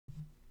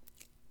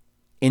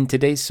In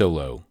today's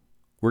solo,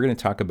 we're going to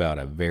talk about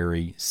a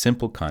very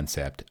simple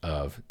concept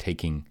of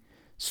taking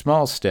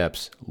small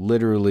steps,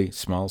 literally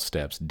small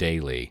steps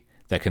daily,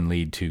 that can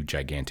lead to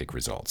gigantic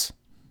results.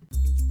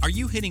 Are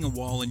you hitting a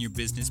wall in your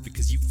business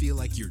because you feel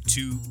like you're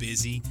too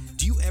busy?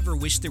 Do you ever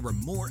wish there were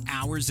more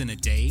hours in a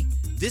day?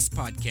 This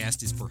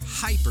podcast is for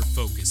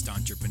hyper-focused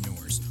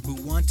entrepreneurs who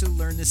want to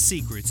learn the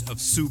secrets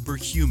of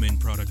superhuman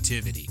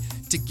productivity.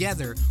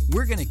 Together,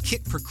 we're going to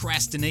kick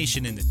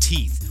procrastination in the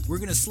teeth. We're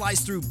going to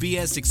slice through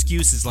BS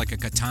excuses like a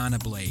katana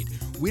blade.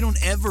 We don't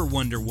ever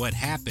wonder what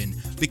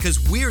happened because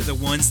we're the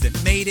ones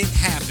that made it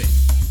happen.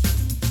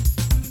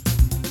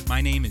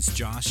 My name is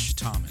Josh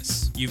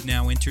Thomas. You've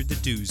now entered the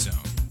Do Zone.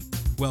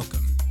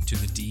 Welcome to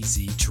the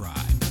DZ Tribe.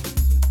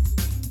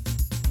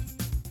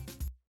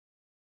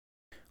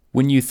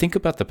 When you think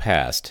about the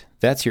past,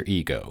 that's your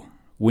ego.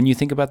 When you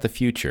think about the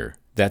future,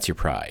 that's your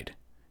pride.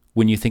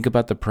 When you think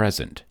about the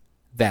present,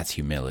 that's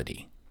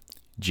humility.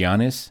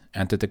 Giannis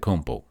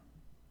Antetokounmpo,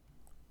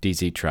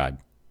 DZ Tribe,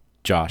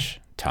 Josh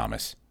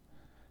Thomas.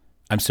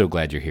 I'm so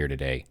glad you're here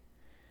today.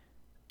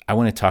 I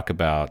want to talk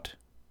about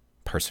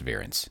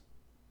perseverance.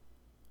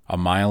 A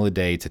mile a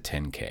day to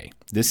 10K.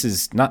 This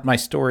is not my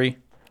story,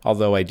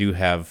 although I do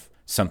have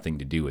something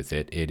to do with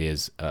it. It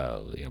is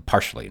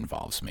partially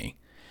involves me.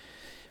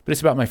 But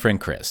it's about my friend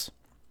Chris.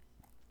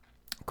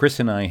 Chris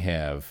and I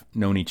have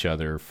known each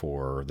other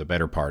for the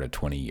better part of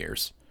 20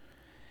 years.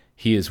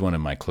 He is one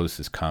of my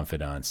closest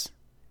confidants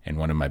and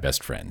one of my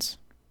best friends.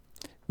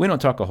 We don't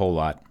talk a whole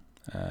lot,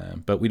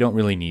 but we don't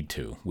really need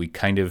to. We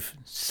kind of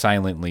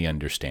silently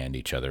understand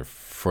each other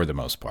for the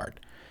most part.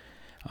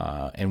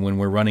 And when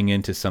we're running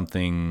into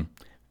something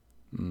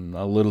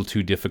a little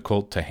too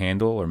difficult to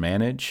handle or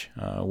manage,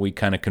 we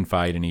kind of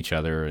confide in each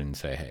other and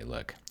say, hey,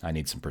 look, I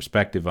need some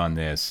perspective on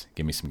this.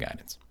 Give me some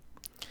guidance.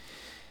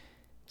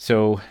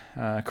 So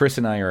Chris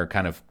and I are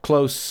kind of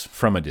close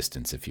from a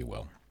distance, if you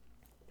will.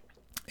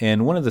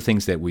 And one of the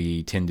things that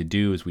we tend to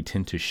do is we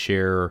tend to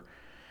share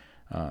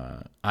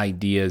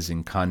ideas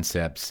and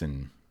concepts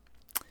and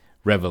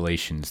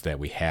revelations that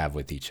we have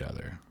with each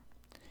other.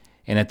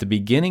 And at the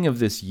beginning of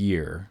this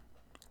year,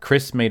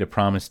 Chris made a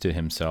promise to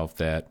himself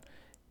that,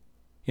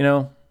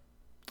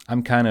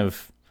 I'm kind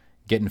of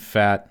getting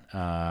fat,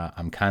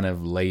 I'm kind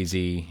of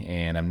lazy,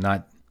 and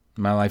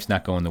my life's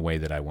not going the way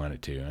that I want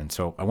it to. And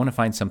so I want to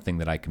find something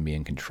that I can be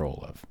in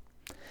control of.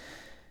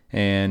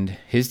 And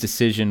his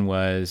decision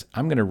was,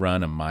 I'm going to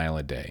run a mile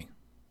a day.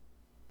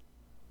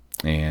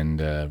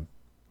 And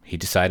he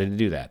decided to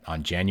do that.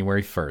 On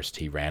January 1st,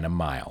 he ran a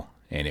mile,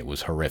 and it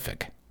was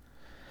horrific.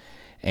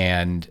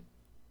 And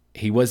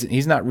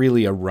he's not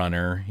really a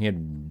runner. He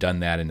had done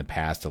that in the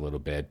past a little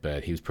bit,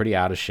 but he was pretty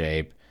out of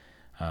shape.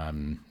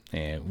 And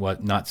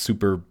not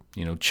super,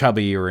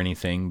 chubby or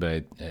anything,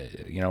 but,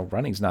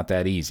 running's not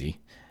that easy.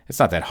 It's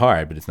not that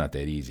hard, but it's not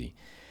that easy.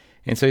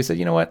 And so he said,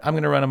 you know what? I'm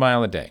going to run a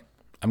mile a day.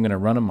 I'm going to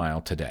run a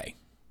mile today.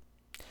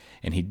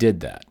 And he did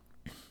that.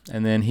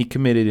 And then he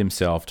committed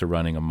himself to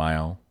running a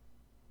mile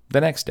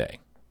the next day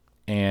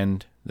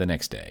and the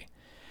next day.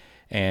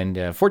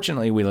 And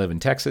fortunately, we live in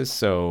Texas,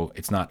 so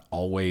it's not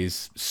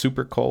always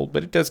super cold,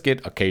 but it does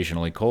get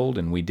occasionally cold.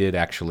 And we did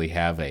actually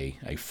have a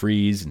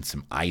freeze and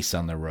some ice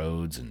on the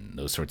roads and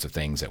those sorts of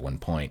things at one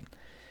point.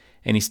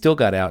 And he still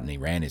got out and he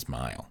ran his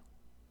mile.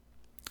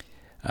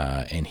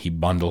 And he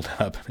bundled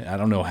up. I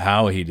don't know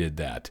how he did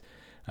that,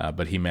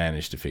 but he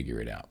managed to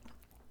figure it out.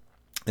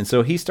 And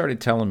so he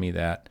started telling me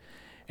that.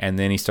 And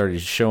then he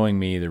started showing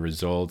me the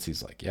results.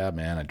 He's like, yeah,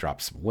 man, I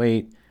dropped some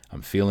weight.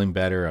 I'm feeling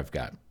better. I've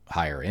got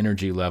higher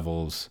energy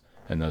levels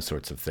and those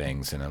sorts of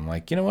things. And I'm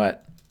like, you know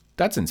what?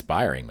 That's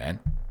inspiring,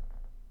 man.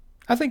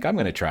 I think I'm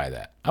going to try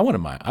that. I want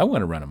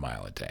to run a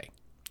mile a day.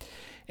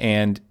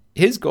 And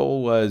his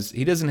goal was,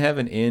 he doesn't have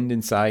an end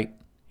in sight.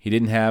 He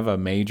didn't have a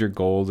major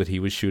goal that he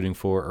was shooting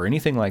for or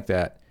anything like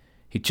that.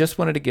 He just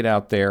wanted to get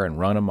out there and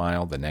run a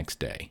mile the next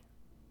day.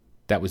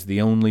 That was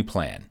the only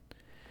plan.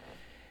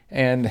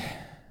 And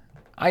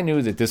I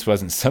knew that this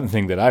wasn't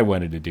something that I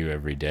wanted to do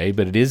every day,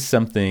 but it is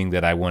something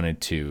that I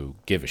wanted to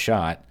give a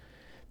shot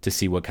to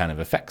see what kind of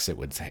effects it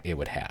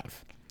would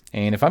have.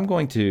 And if I'm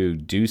going to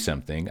do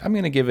something, I'm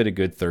going to give it a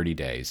good 30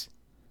 days,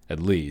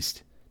 at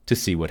least, to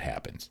see what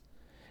happens.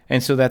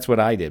 And so that's what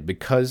I did.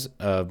 Because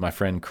of my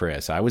friend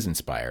Chris, I was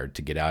inspired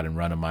to get out and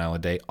run a mile a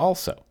day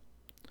also.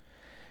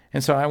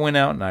 And so I went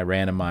out and I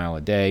ran a mile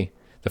a day.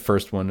 The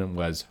first one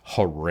was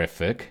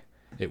horrific.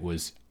 It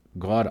was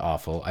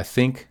god-awful. I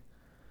think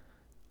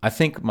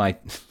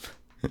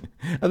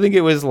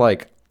it was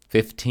like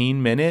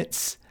 15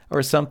 minutes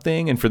or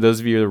something. And for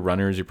those of you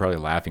runners, you're probably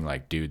laughing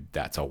like, dude,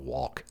 that's a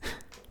walk.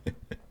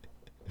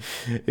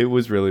 It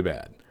was really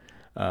bad.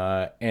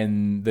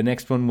 And the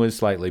next one was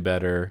slightly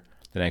better.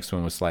 The next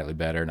one was slightly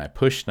better. And I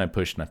pushed and I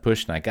pushed and I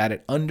pushed and I got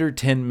it under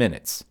 10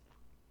 minutes.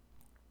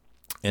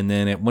 And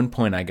then at one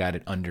point I got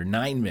it under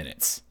 9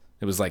 minutes.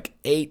 It was like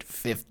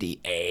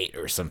 8:58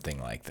 or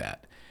something like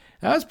that.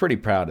 I was pretty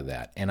proud of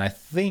that. And I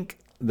think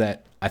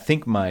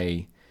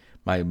my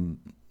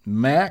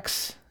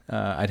max,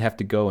 I'd have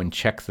to go and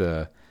check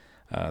the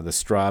the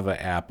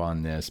Strava app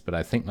on this, but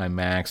I think my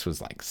max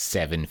was like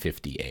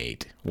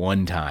 7:58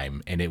 one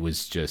time, and it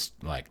was just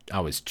like I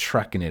was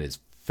trucking it as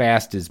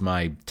fast as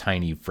my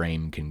tiny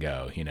frame can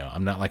go.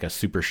 I'm not like a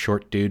super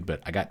short dude,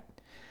 but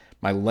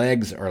my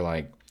legs are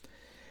like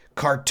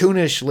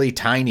cartoonishly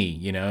tiny.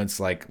 It's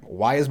like,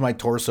 why is my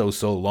torso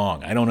so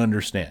long? I don't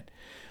understand.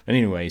 But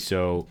anyway,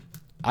 so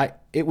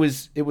it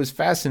was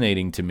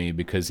fascinating to me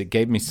because it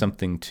gave me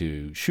something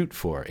to shoot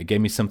for. It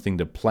gave me something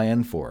to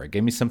plan for. It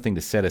gave me something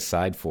to set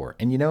aside for.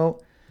 And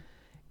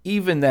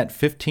even that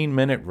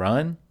 15-minute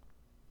run,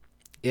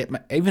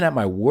 even at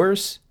my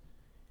worst,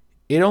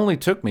 it only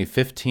took me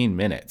 15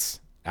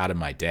 minutes out of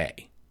my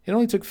day. It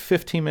only took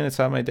 15 minutes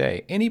out of my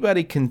day.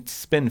 Anybody can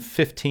spend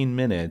 15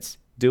 minutes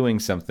doing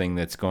something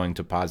that's going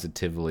to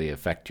positively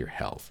affect your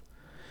health.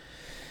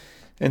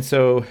 And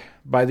so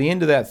by the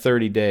end of that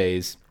 30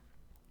 days,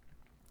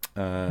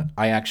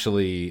 I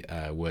actually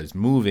was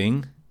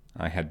moving.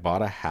 I had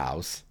bought a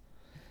house.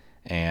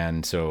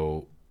 And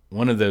so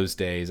one of those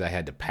days I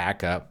had to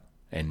pack up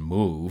and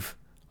move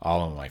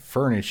all of my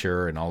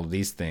furniture and all of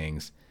these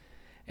things.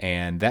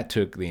 And that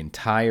took the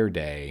entire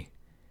day.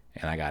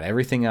 And I got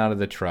everything out of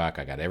the truck.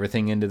 I got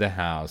everything into the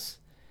house.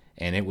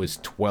 And it was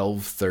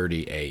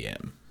 12:30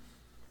 a.m.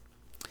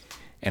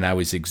 And I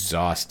was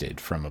exhausted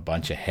from a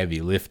bunch of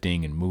heavy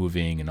lifting and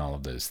moving and all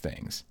of those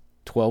things.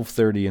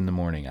 12:30 in the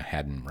morning, I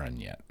hadn't run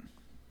yet.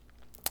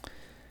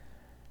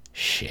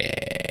 Shit.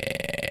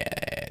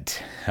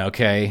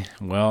 Okay,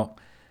 well,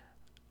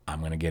 I'm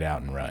going to get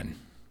out and run.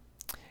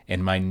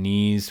 And my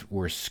knees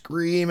were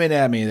screaming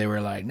at me. They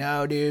were like,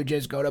 no, dude,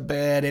 just go to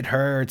bed. It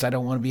hurts. I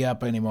don't want to be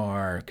up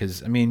anymore.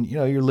 Because,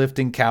 you're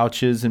lifting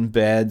couches and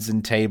beds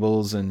and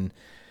tables and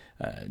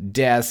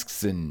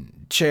desks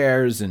and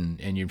chairs and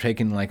you're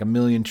taking like a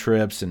million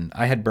trips. And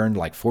I had burned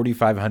like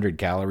 4,500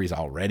 calories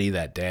already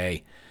that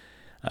day.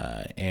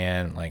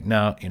 And like,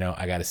 no,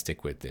 I got to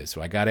stick with this.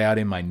 So I got out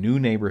in my new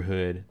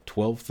neighborhood,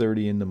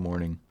 12:30 in the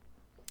morning,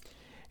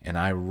 and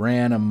I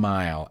ran a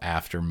mile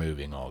after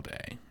moving all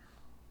day.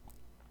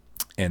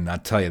 And I'll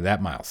tell you,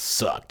 that mile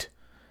sucked.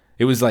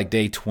 It was like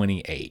day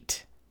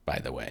 28, by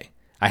the way.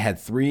 I had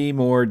 3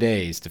 more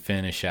days to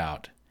finish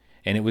out.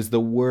 And it was the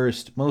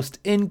worst, most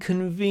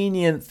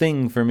inconvenient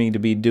thing for me to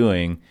be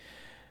doing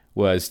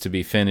was to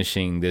be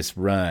finishing this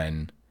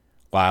run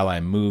while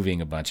I'm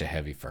moving a bunch of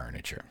heavy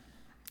furniture.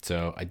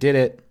 So I did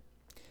it,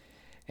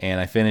 and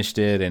I finished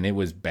it, and it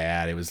was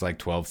bad. It was like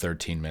 12,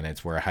 13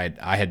 minutes where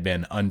I had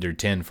been under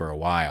 10 for a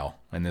while,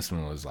 and this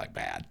one was like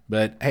bad.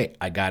 But hey,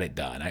 I got it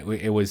done.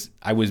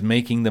 I was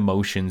making the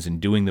motions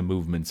and doing the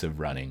movements of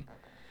running,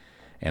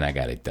 and I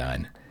got it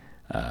done.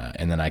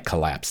 And then I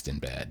collapsed in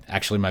bed.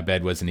 Actually, my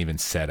bed wasn't even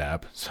set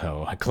up,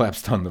 so I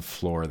collapsed on the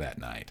floor that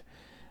night.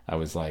 I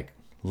was like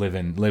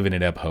living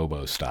it up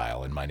hobo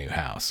style in my new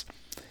house.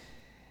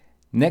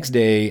 Next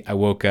day, I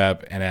woke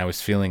up and I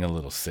was feeling a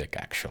little sick,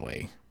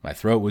 actually. My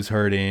throat was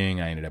hurting.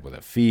 I ended up with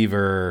a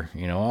fever,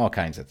 all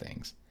kinds of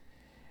things.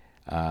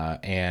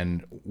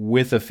 And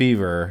with a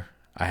fever,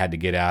 I had to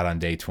get out on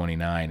day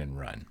 29 and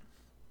run.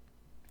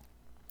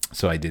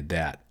 So I did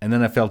that. And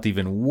then I felt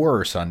even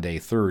worse on day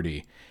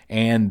 30.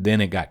 And then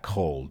it got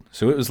cold.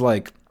 So it was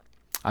like,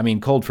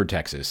 cold for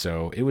Texas.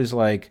 So it was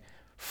like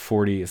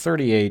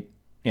 38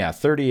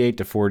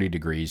 to 40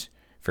 degrees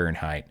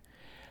Fahrenheit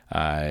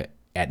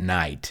at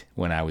night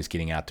when I was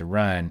getting out to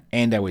run.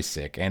 And I was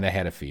sick and I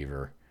had a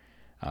fever.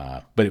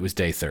 But it was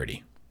day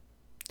 30.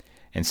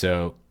 And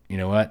so, you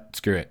know what?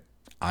 Screw it.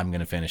 I'm going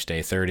to finish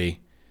day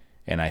 30.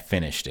 And I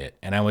finished it.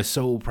 And I was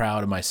so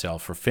proud of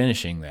myself for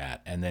finishing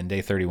that. And then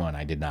day 31,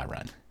 I did not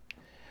run.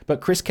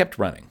 But Chris kept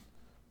running.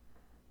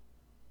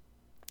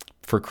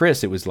 For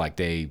Chris, it was like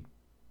day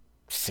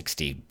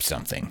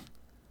 60-something,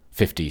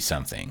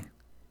 50-something.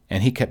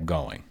 And he kept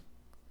going.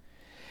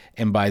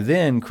 And by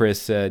then,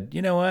 Chris said,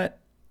 you know what?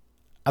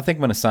 I think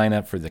I'm going to sign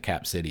up for the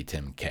Cap City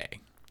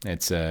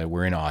 10K.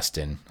 We're in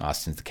Austin.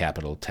 Austin's the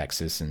capital of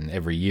Texas. And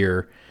every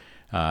year,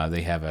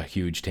 they have a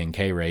huge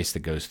 10K race that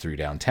goes through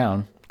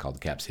downtown called the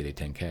Cap City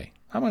 10K.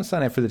 I'm going to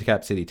sign up for the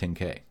Cap City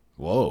 10K.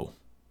 Whoa.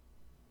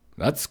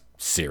 That's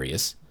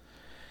serious.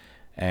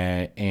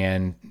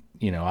 And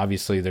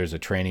obviously there's a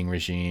training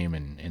regime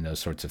and those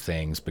sorts of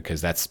things because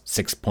that's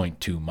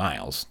 6.2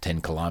 miles,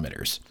 10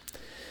 kilometers.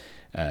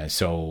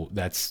 So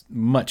that's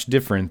much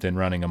different than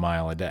running a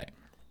mile a day.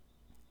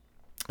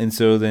 And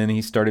so then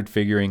he started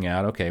figuring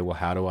out, okay, well,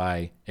 how do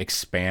I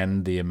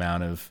expand the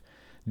amount of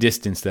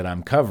distance that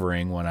I'm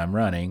covering when I'm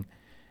running?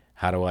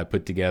 How do I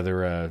put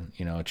together a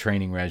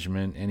training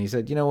regimen? And he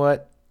said, you know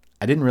what?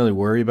 I didn't really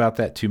worry about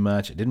that too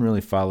much. I didn't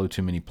really follow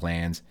too many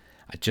plans.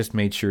 I just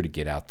made sure to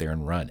get out there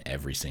and run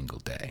every single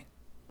day.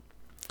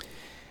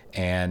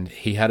 And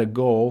he had a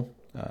goal.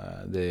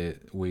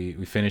 We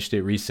finished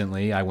it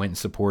recently. I went and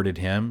supported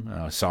him.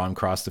 Saw him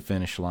cross the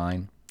finish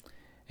line.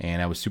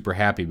 And I was super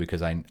happy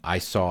because I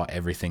saw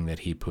everything that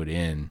he put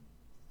in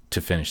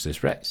to finish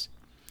this race.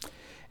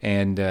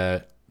 And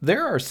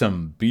there are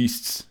some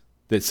beasts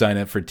that sign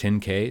up for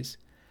 10Ks.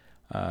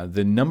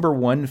 The number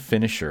one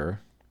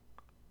finisher,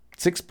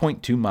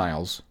 6.2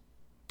 miles,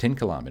 10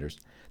 kilometers.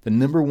 the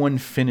number one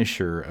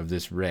finisher of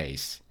this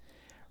race,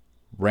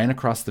 ran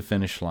across the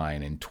finish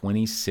line in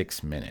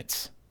 26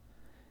 minutes.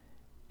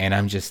 And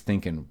I'm just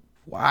thinking,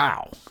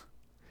 wow.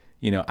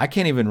 I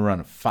can't even run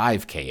a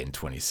 5K in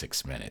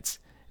 26 minutes.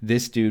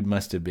 This dude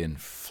must have been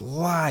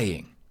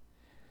flying.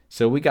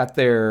 So we got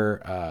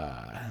there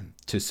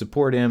to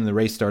support him. The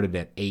race started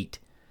at 8.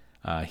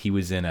 He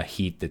was in a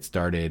heat that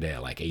started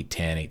at like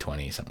 8:10,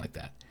 8:20, something like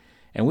that.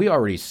 And we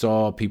already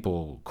saw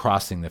people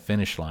crossing the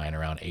finish line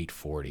around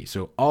 8:40.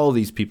 So all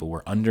these people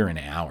were under an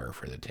hour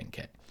for the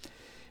 10K.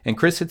 And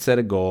Chris had set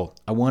a goal.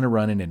 I want to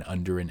run it in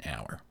under an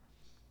hour.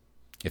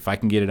 If I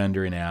can get it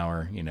under an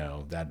hour,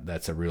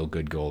 that's a real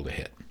good goal to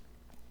hit.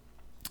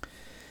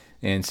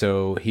 And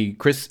so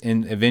Chris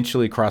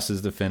eventually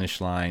crosses the finish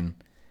line.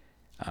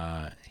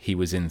 He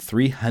was in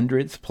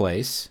 300th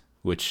place,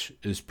 which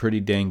is pretty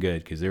dang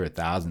good because there are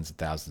thousands and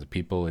thousands of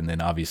people. And then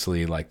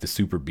obviously like the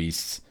super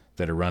beasts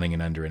that are running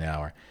in under an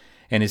hour.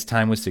 And his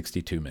time was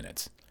 62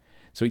 minutes.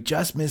 So he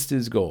just missed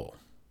his goal.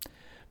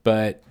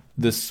 But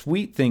the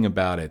sweet thing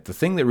about it, the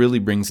thing that really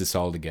brings this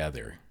all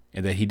together,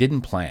 and that he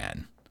didn't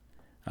plan,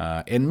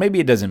 and maybe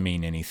it doesn't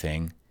mean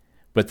anything,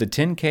 but the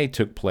 10K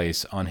took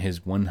place on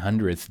his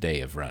 100th day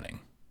of running.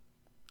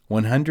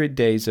 100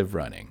 days of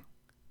running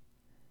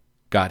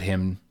got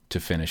him to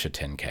finish a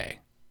 10K.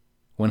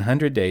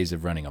 100 days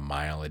of running a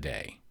mile a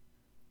day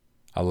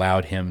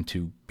allowed him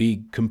to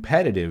be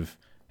competitive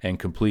and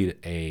complete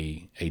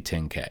a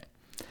 10K.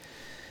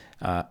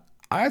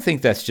 I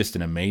think that's just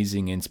an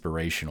amazing,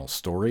 inspirational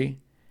story.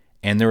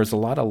 And there was a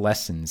lot of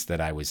lessons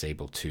that I was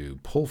able to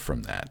pull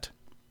from that.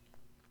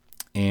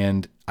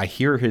 And I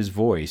hear his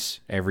voice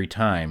every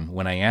time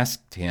when I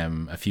asked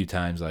him a few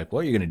times, like,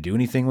 well, are you going to do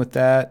anything with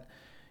that?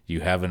 Do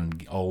you have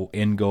an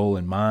end goal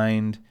in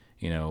mind?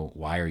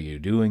 Why are you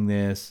doing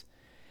this?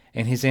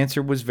 And his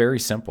answer was very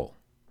simple.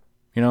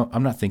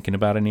 I'm not thinking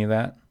about any of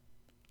that.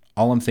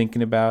 All I'm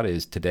thinking about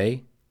is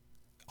today,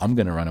 I'm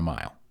going to run a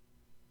mile.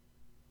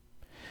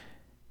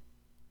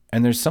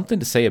 And there's something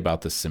to say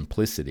about the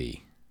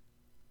simplicity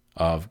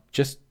of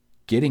just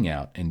getting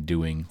out and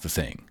doing the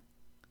thing.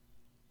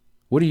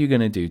 What are you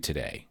going to do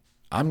today?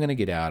 I'm going to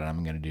get out and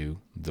I'm going to do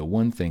the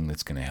one thing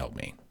that's going to help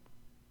me.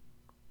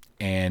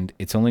 And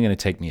it's only going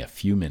to take me a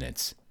few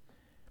minutes.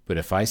 But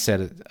if I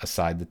set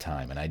aside the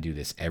time and I do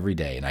this every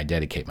day and I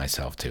dedicate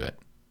myself to it,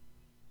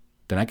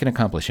 then I can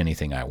accomplish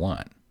anything I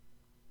want,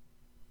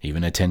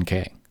 even a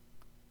 10K.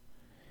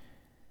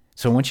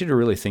 So I want you to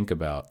really think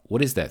about,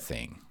 what is that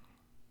thing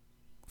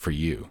for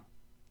you?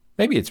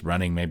 Maybe it's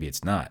running, maybe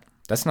it's not.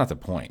 That's not the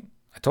point.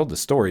 I told the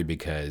story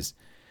because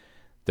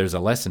there's a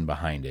lesson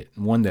behind it,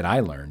 one that I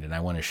learned and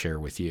I want to share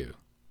with you.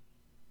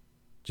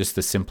 Just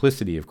the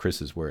simplicity of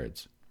Chris's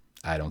words.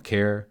 I don't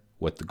care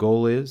what the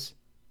goal is.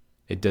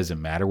 It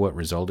doesn't matter what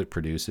result it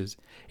produces.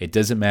 It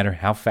doesn't matter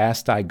how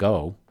fast I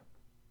go.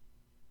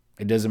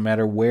 It doesn't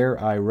matter where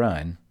I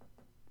run.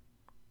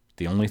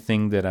 The only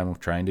thing that I'm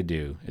trying to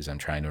do is I'm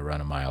trying to run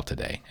a mile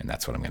today, and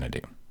that's what I'm going to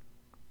do.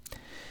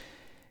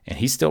 And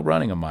he's still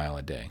running a mile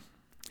a day.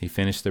 He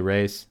finished the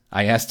race.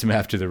 I asked him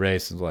after the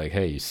race, I was like,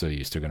 hey, so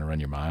you still going to run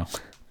your mile?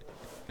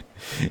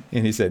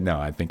 And he said, no,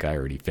 I think I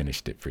already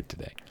finished it for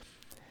today.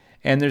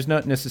 And there's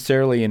not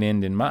necessarily an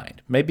end in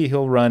mind. Maybe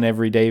he'll run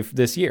every day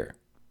this year.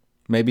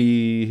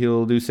 Maybe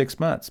he'll do 6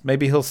 months.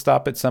 Maybe he'll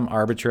stop at some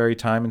arbitrary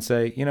time and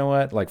say, you know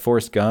what, like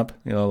Forrest Gump,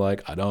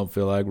 like, I don't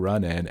feel like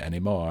running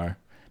anymore.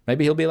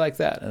 Maybe he'll be like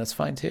that, and that's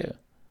fine too.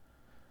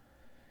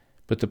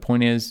 But the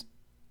point is,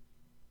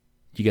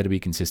 you got to be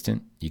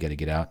consistent. You got to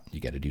get out.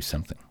 You got to do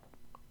something.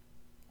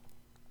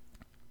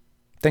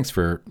 Thanks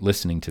for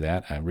listening to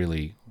that. I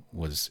really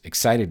was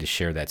excited to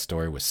share that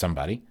story with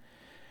somebody.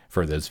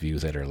 For those of you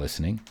that are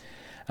listening,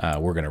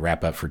 we're going to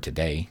wrap up for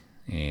today.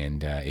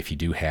 And if you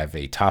do have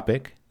a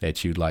topic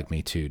that you'd like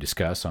me to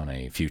discuss on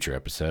a future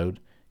episode,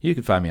 you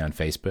can find me on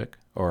Facebook,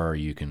 or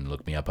you can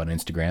look me up on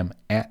Instagram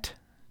at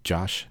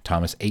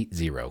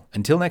JoshThomas80.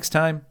 Until next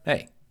time,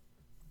 hey,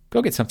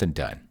 go get something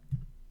done.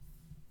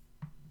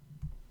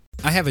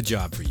 I have a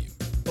job for you.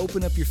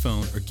 Open up your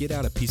phone or get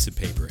out a piece of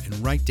paper and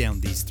write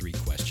down these 3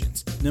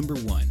 questions. Number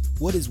 1,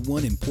 what is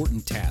one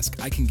important task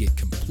I can get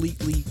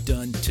completely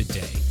done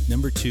today?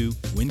 Number 2,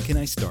 when can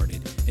I start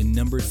it? And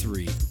number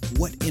 3,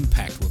 what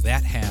impact will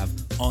that have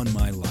on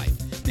my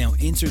life? Now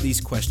answer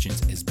these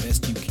questions as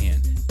best you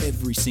can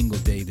every single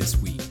day this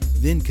week.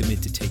 Then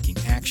commit to taking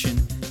action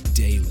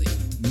daily.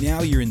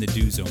 Now you're in the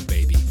do zone,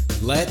 baby.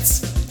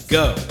 Let's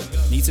go.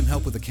 Need some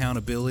help with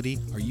accountability?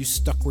 Are you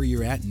stuck where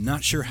you're at and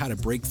not sure how to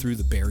break through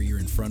the barrier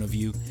in front of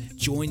you?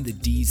 Join the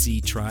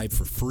DZ tribe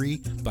for free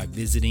by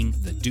visiting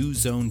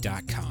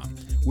thedozone.com.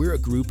 We're a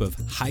group of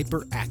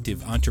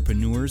hyperactive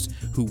entrepreneurs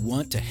who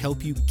want to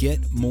help you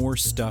get more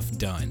stuff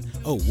done.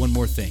 Oh, one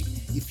more thing.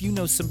 If you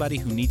know somebody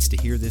who needs to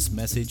hear this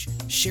message,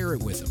 share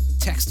it with them.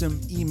 Text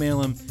them,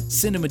 email them,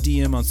 send them a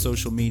DM on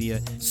social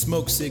media,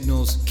 smoke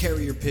signals,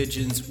 carrier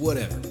pigeons,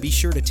 whatever. Be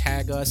sure to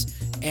tag us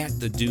at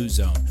the Do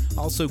Zone.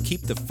 Also,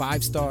 keep the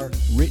 5-star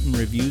written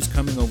reviews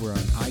coming over on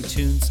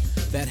iTunes.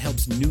 That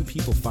helps new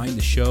people find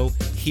the show,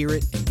 hear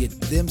it, and get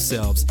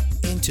themselves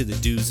into the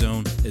do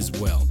zone as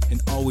well.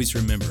 And always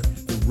remember,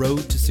 the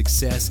road to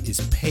success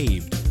is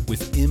paved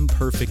with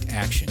imperfect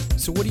action.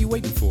 So what are you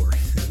waiting for?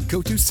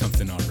 Go do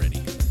something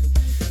already.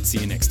 See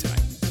you next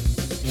time.